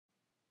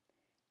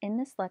In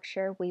this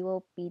lecture, we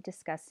will be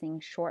discussing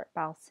short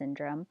bowel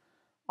syndrome,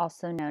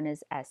 also known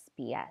as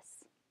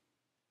SBS.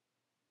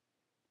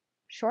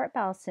 Short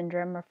bowel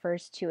syndrome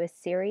refers to a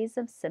series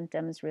of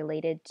symptoms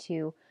related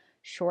to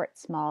short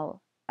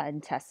small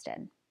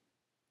intestine.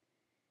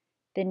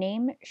 The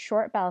name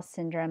short bowel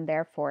syndrome,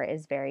 therefore,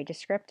 is very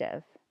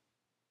descriptive.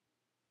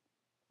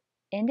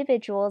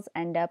 Individuals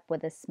end up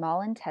with a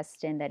small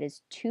intestine that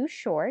is too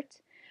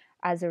short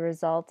as a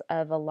result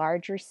of a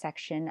large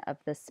resection of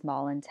the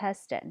small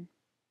intestine.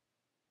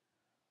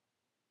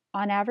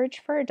 On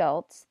average for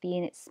adults,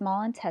 the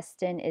small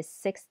intestine is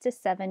 6 to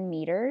 7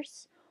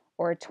 meters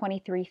or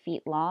 23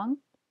 feet long,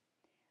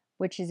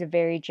 which is a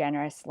very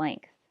generous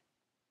length.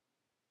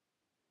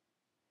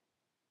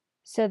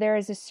 So there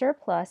is a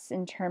surplus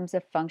in terms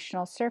of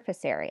functional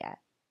surface area.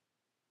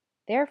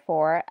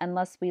 Therefore,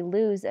 unless we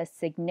lose a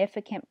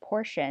significant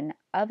portion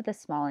of the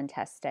small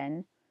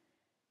intestine,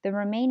 the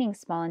remaining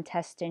small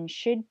intestine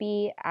should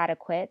be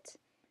adequate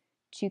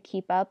to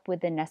keep up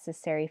with the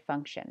necessary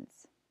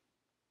functions.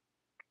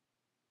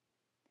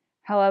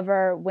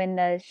 However, when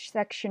the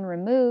section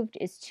removed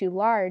is too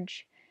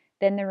large,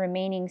 then the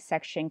remaining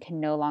section can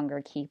no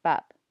longer keep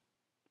up.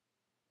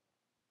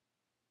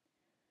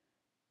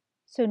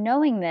 So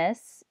knowing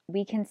this,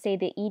 we can say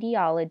the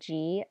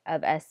etiology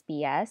of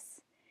SBS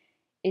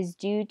is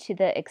due to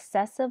the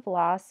excessive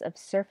loss of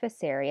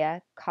surface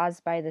area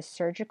caused by the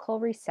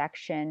surgical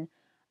resection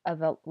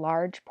of a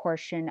large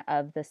portion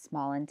of the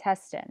small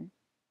intestine.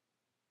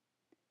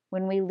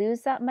 When we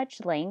lose that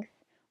much length,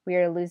 we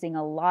are losing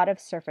a lot of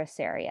surface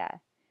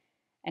area.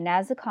 And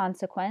as a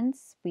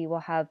consequence, we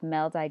will have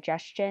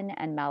maldigestion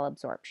and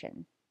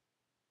malabsorption.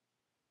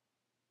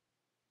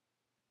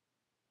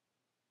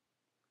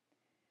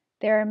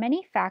 There are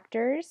many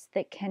factors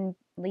that can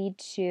lead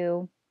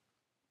to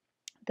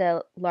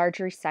the large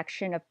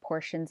resection of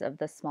portions of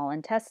the small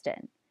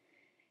intestine.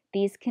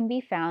 These can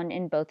be found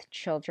in both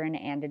children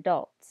and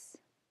adults.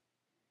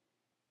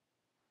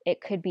 It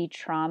could be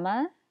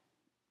trauma,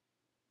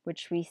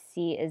 which we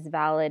see is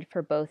valid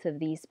for both of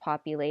these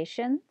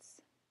populations.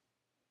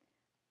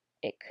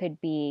 It could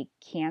be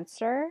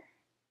cancer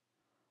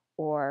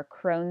or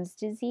Crohn's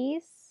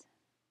disease,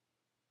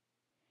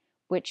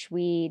 which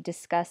we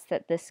discussed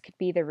that this could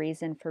be the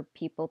reason for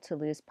people to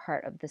lose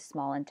part of the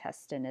small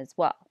intestine as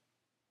well.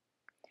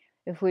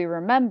 If we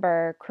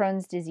remember,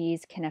 Crohn's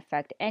disease can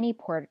affect any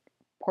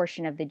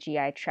portion of the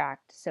GI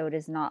tract, so it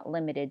is not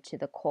limited to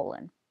the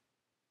colon.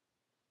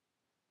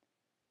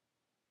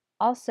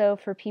 Also,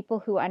 for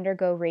people who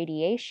undergo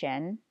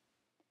radiation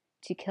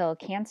to kill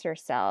cancer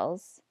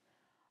cells,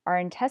 our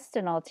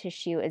intestinal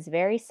tissue is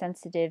very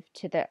sensitive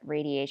to the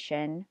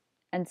radiation,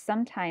 and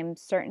sometimes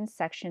certain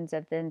sections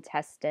of the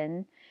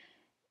intestine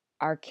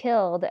are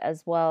killed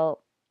as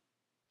well,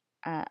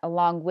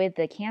 along with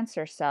the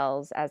cancer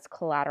cells as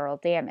collateral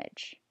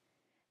damage.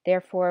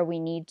 Therefore, we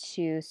need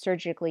to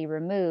surgically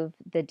remove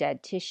the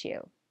dead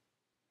tissue.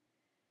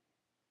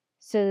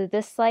 So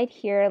this slide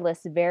here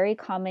lists very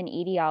common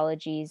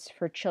etiologies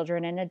for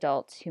children and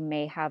adults who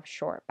may have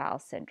short bowel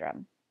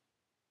syndrome.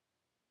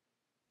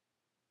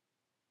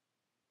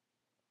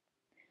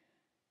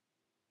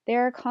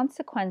 There are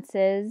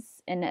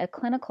consequences in a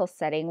clinical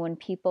setting when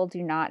people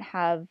do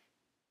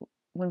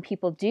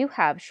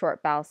have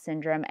short bowel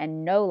syndrome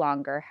and no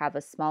longer have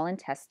a small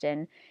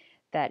intestine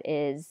that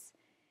is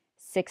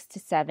 6 to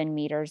 7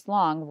 meters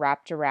long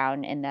wrapped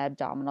around in the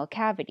abdominal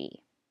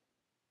cavity.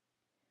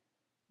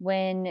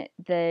 When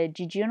the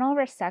jejunal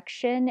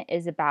resection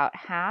is about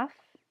half,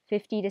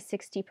 50 to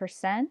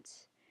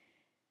 60%,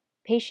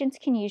 patients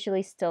can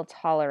usually still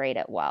tolerate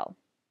it well.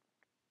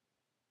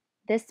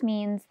 This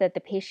means that the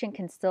patient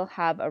can still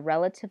have a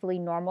relatively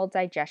normal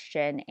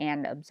digestion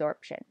and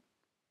absorption.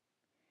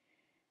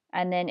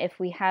 And then if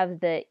we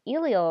have the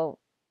ileal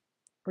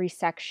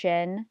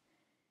resection,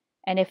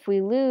 and if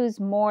we lose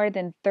more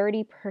than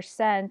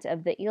 30%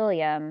 of the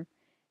ileum,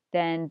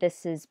 then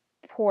this is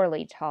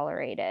poorly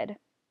tolerated.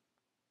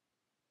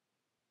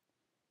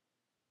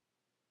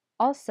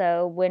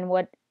 Also, when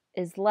what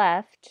is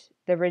left,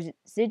 the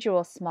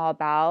residual small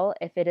bowel,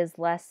 if it is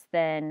less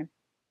than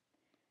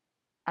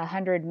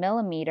 100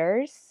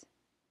 millimeters,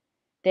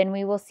 then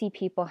we will see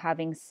people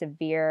having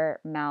severe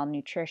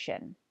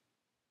malnutrition.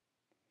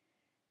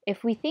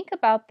 If we think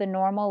about the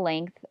normal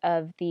length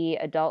of the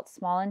adult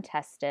small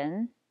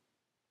intestine,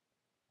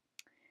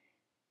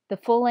 the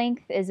full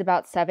length is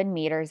about 7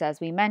 meters,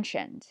 as we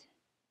mentioned.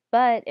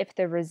 But if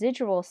the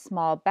residual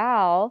small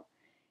bowel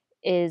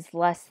is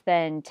less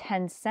than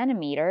 10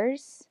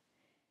 centimeters,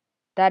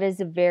 that is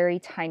a very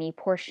tiny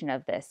portion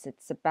of this.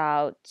 It's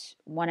about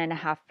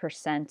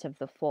 1.5% of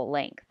the full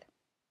length.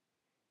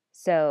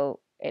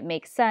 So it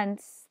makes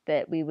sense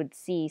that we would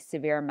see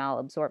severe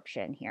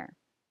malabsorption here.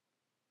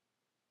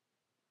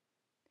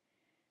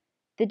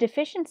 The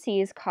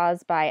deficiencies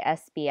caused by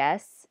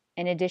SBS,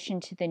 in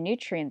addition to the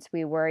nutrients,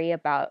 we worry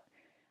about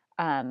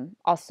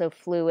also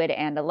fluid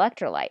and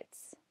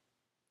electrolytes.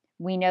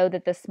 We know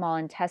that the small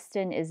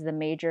intestine is the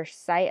major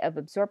site of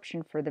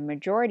absorption for the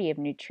majority of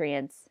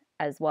nutrients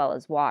as well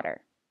as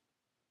water.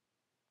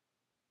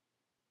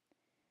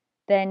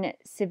 then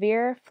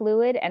severe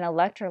fluid and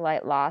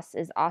electrolyte loss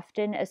is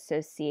often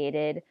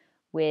associated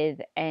with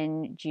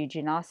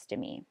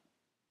angiogynostomy.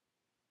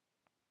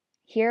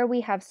 Here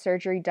we have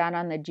surgery done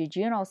on the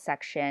jejunal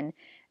section,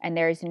 and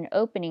there is an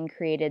opening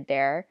created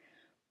there,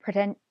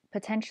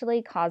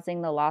 potentially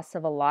causing the loss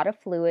of a lot of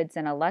fluids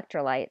and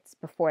electrolytes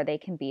before they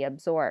can be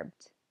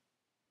absorbed.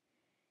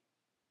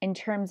 In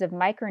terms of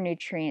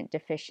micronutrient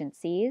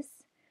deficiencies,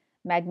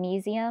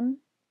 magnesium,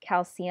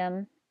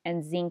 calcium,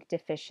 and zinc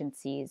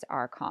deficiencies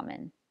are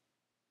common.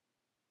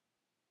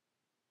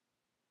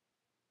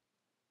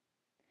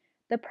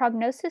 The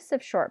prognosis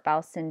of short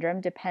bowel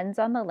syndrome depends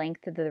on the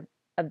length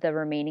of the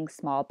remaining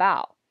small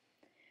bowel.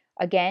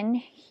 Again,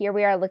 here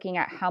we are looking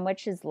at how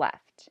much is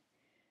left.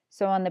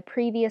 So on the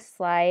previous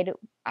slide,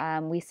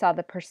 we saw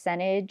the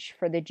percentage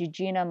for the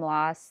jejunum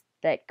loss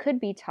that could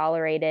be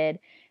tolerated,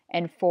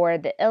 and for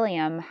the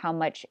ileum, how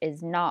much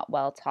is not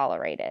well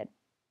tolerated.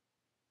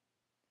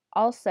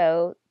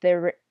 Also,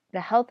 the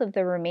health of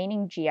the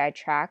remaining GI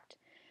tract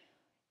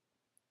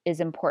is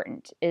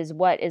important. Is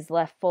what is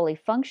left fully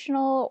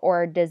functional,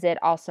 or does it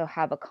also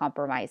have a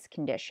compromised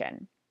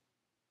condition?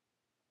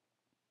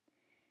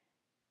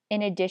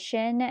 In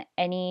addition,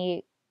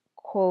 any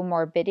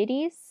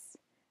comorbidities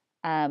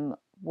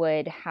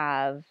would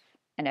have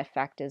an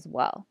effect as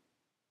well.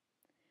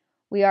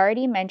 We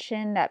already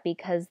mentioned that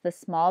because the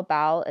small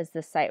bowel is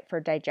the site for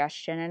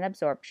digestion and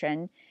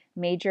absorption,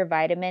 major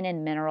vitamin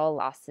and mineral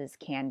losses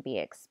can be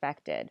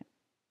expected.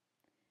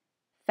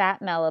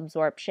 Fat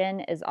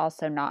malabsorption is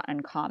also not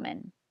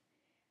uncommon.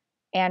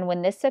 And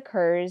when this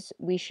occurs,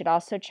 we should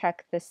also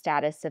check the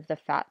status of the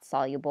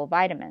fat-soluble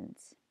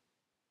vitamins.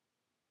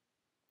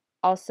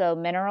 Also,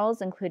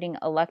 minerals, including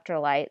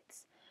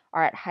electrolytes,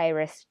 are at high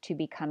risk to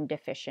become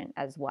deficient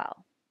as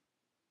well.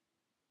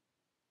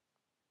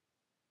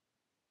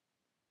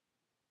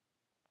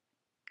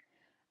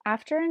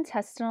 After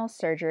intestinal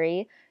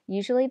surgery,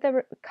 usually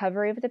the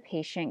recovery of the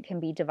patient can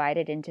be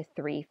divided into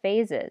 3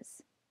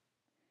 phases.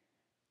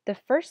 The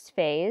first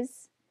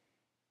phase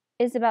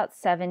is about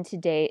 7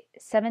 to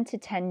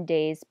 10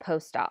 days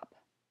post-op.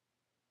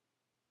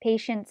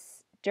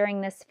 Patients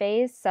during this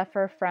phase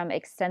suffer from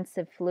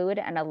extensive fluid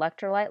and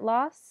electrolyte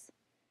loss,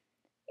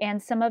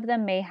 and some of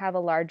them may have a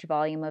large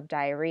volume of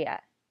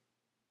diarrhea.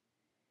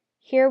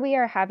 Here we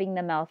are having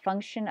the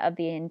malfunction of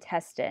the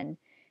intestine.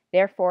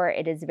 Therefore,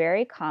 it is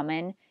very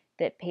common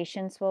that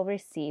patients will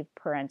receive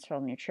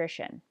parenteral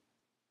nutrition.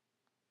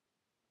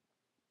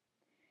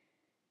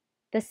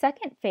 The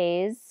second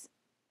phase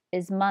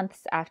is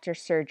months after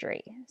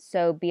surgery,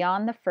 so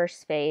beyond the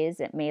first phase,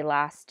 it may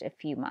last a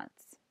few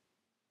months.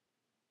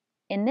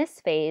 In this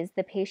phase,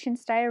 the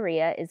patient's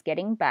diarrhea is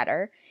getting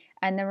better,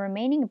 and the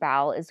remaining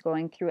bowel is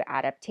going through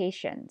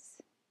adaptations.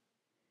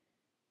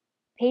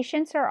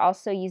 Patients are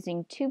also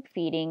using tube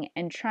feeding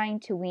and trying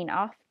to wean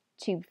off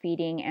tube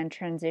feeding and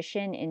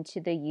transition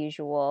into the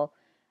usual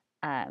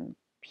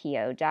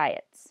PO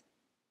diets.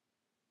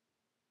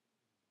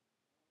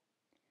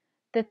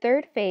 The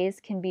third phase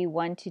can be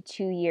 1 to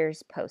 2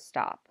 years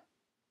post-op.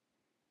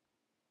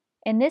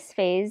 In this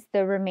phase,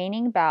 the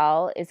remaining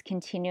bowel is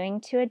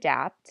continuing to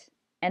adapt,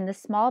 and the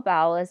small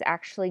bowel is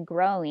actually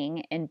growing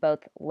in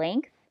both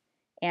length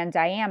and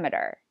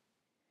diameter.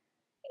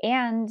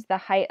 And the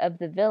height of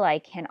the villi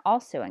can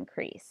also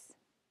increase.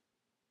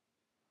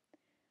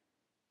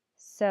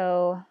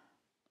 So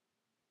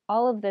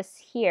all of this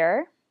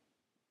here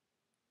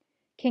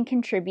can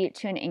contribute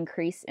to an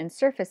increase in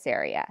surface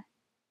area.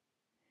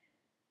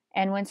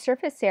 And when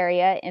surface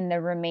area in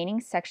the remaining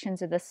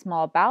sections of the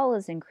small bowel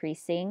is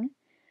increasing,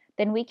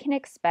 then we can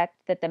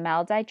expect that the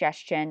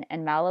maldigestion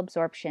and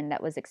malabsorption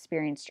that was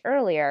experienced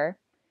earlier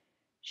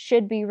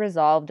should be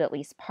resolved at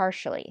least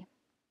partially.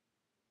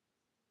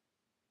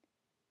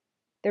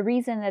 The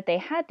reason that they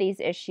had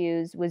these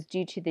issues was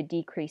due to the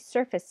decreased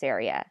surface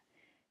area.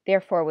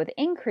 Therefore, with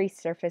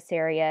increased surface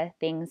area,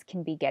 things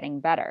can be getting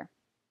better.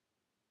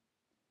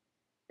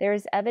 There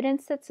is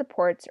evidence that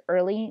supports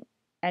early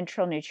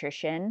enteral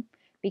nutrition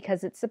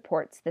because it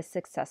supports the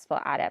successful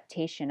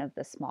adaptation of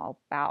the small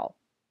bowel.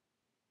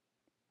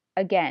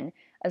 Again,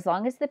 as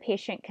long as the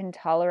patient can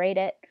tolerate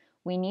it,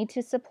 we need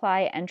to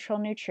supply enteral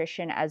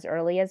nutrition as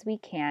early as we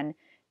can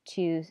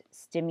to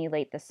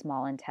stimulate the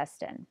small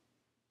intestine.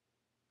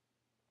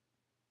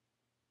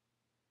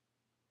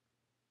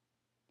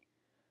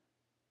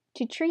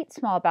 To treat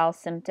small bowel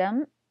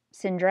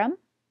syndrome,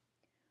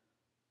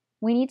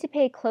 we need to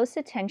pay close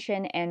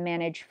attention and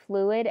manage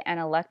fluid and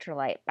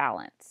electrolyte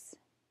balance.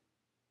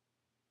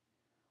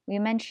 We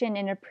mentioned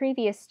in a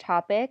previous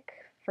topic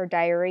for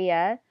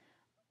diarrhea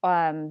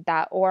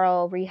that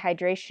oral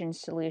rehydration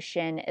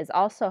solution is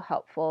also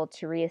helpful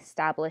to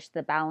reestablish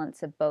the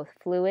balance of both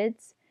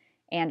fluids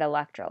and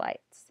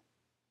electrolytes.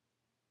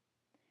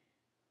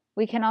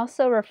 We can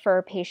also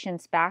refer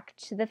patients back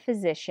to the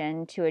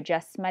physician to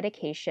adjust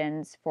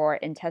medications for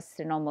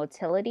intestinal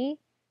motility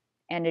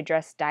and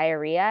address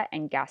diarrhea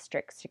and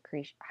gastric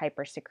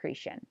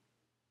hypersecretion.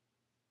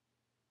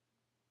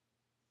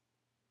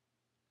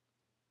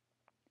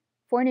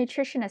 For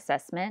nutrition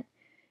assessment,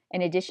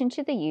 in addition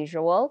to the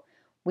usual,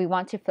 we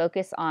want to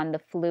focus on the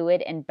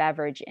fluid and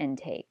beverage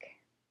intake.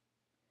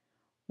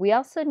 We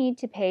also need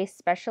to pay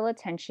special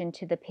attention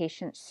to the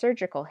patient's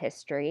surgical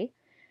history,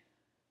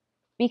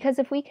 because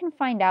if we can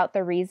find out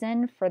the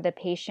reason for the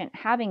patient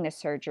having the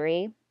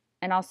surgery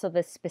and also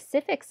the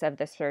specifics of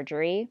the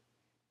surgery,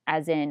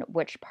 as in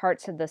which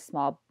parts of the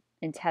small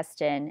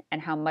intestine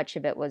and how much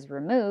of it was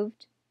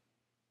removed,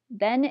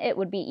 then it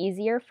would be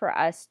easier for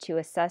us to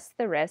assess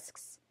the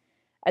risks,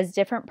 as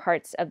different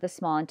parts of the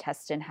small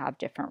intestine have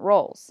different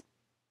roles.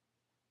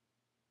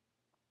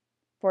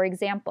 For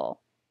example,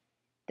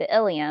 the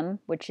ileum,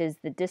 which is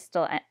the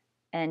distal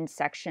end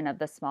section of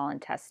the small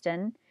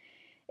intestine,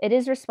 it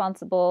is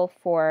responsible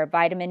for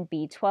vitamin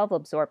B12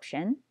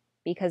 absorption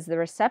because the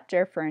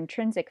receptor for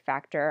intrinsic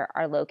factor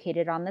are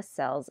located on the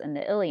cells in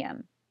the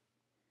ileum.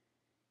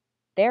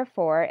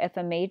 Therefore, if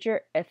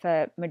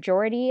a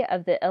majority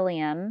of the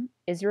ileum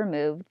is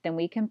removed, then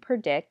we can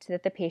predict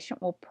that the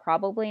patient will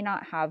probably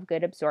not have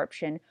good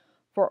absorption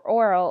for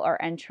oral or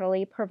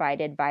enterally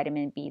provided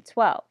vitamin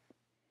B12.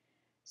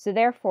 So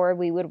therefore,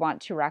 we would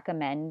want to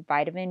recommend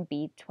vitamin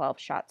B12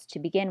 shots to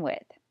begin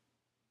with.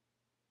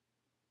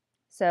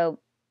 So,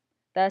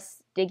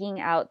 thus, digging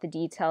out the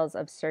details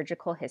of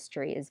surgical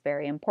history is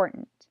very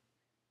important.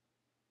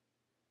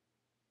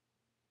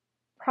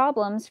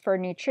 Problems for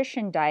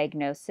nutrition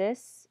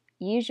diagnosis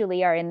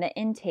usually are in the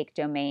intake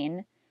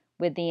domain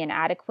with the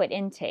inadequate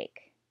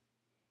intake,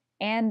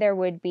 and there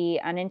would be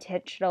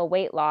unintentional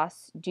weight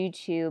loss due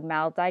to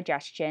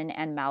maldigestion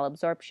and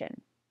malabsorption.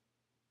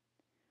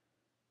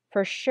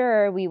 For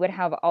sure, we would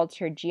have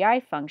altered GI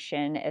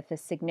function if a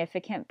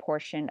significant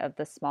portion of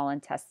the small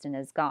intestine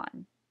is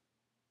gone.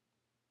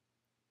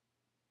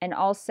 And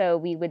also,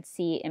 we would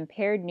see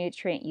impaired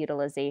nutrient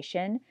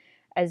utilization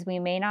as we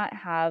may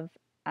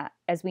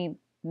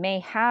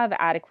have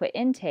adequate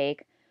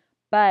intake,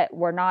 but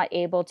we're not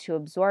able to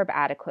absorb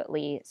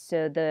adequately,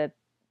 so the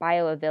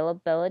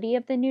bioavailability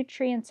of the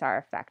nutrients are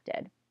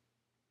affected.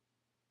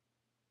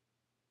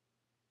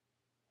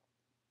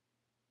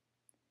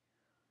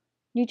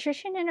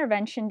 Nutrition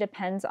intervention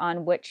depends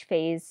on which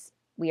phase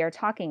we are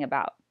talking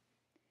about.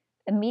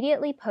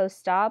 Immediately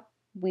post-op,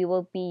 we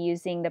will be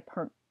using the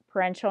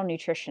parenteral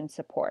nutrition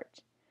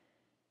support.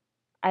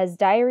 As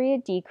diarrhea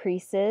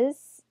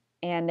decreases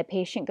and the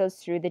patient goes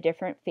through the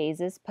different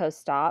phases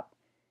post-op,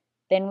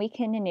 then we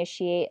can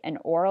initiate an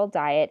oral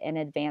diet and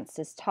advance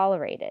as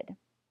tolerated.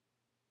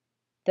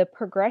 The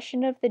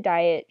progression of the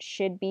diet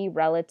should be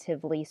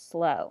relatively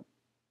slow.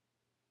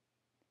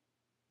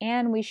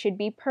 And we should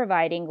be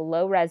providing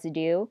low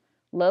residue,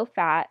 low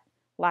fat,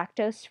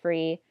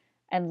 lactose-free,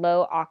 and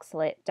low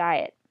oxalate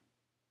diet.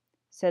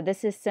 So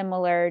this is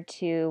similar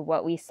to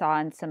what we saw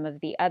in some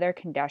of the other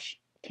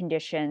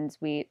conditions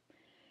we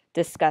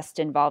discussed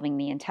involving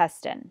the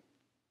intestine.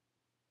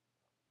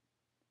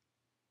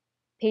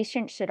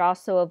 Patients should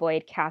also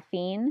avoid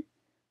caffeine,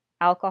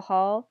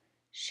 alcohol,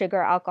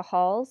 sugar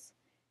alcohols,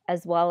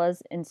 as well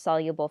as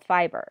insoluble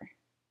fiber.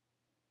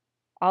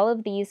 All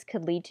of these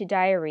could lead to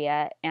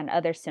diarrhea and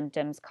other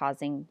symptoms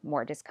causing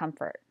more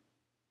discomfort.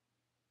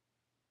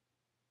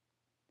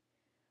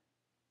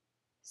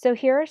 So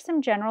here are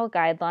some general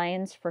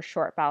guidelines for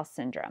short bowel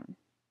syndrome.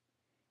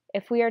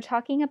 If we are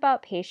talking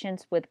about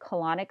patients with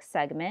colonic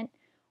segment,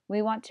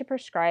 we want to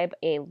prescribe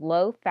a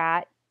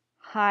low-fat,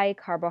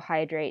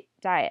 high-carbohydrate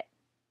diet.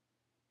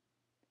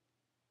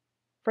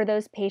 For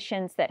those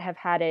patients that have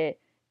had a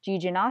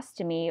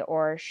jejunostomy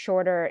or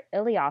shorter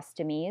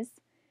ileostomies,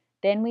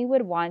 then we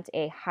would want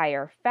a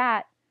higher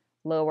fat,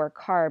 lower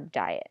carb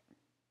diet.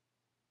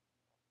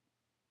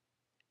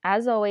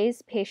 As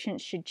always,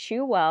 patients should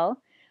chew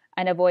well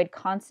and avoid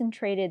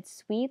concentrated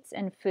sweets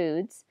and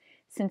foods,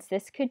 since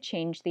this could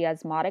change the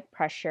osmotic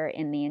pressure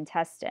in the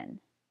intestine.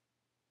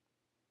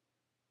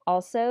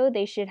 Also,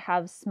 they should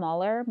have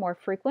smaller, more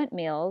frequent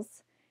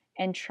meals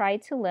and try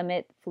to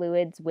limit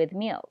fluids with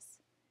meals.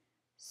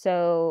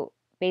 So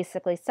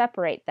basically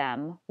separate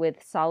them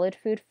with solid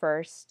food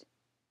first,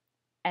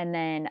 and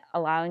then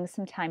allowing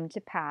some time to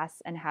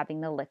pass and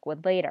having the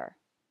liquid later.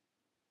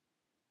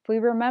 If we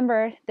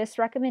remember, this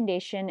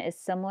recommendation is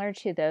similar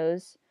to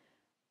those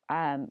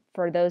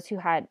for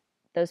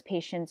those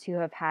patients who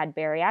have had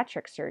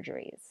bariatric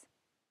surgeries.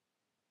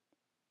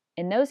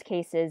 In those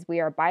cases,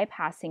 we are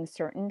bypassing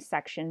certain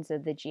sections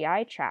of the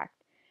GI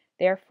tract.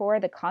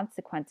 Therefore, the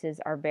consequences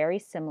are very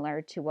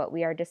similar to what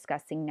we are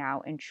discussing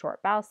now in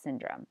short bowel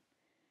syndrome.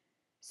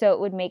 So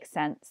it would make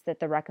sense that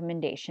the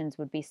recommendations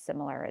would be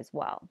similar as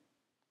well.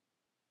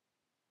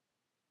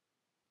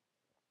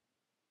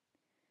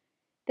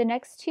 The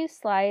next two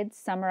slides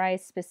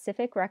summarize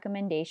specific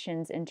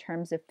recommendations in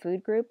terms of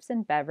food groups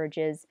and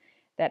beverages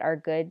that are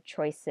good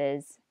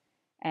choices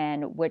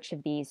and which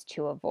of these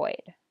to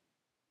avoid.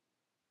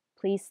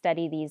 Please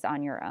study these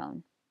on your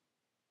own.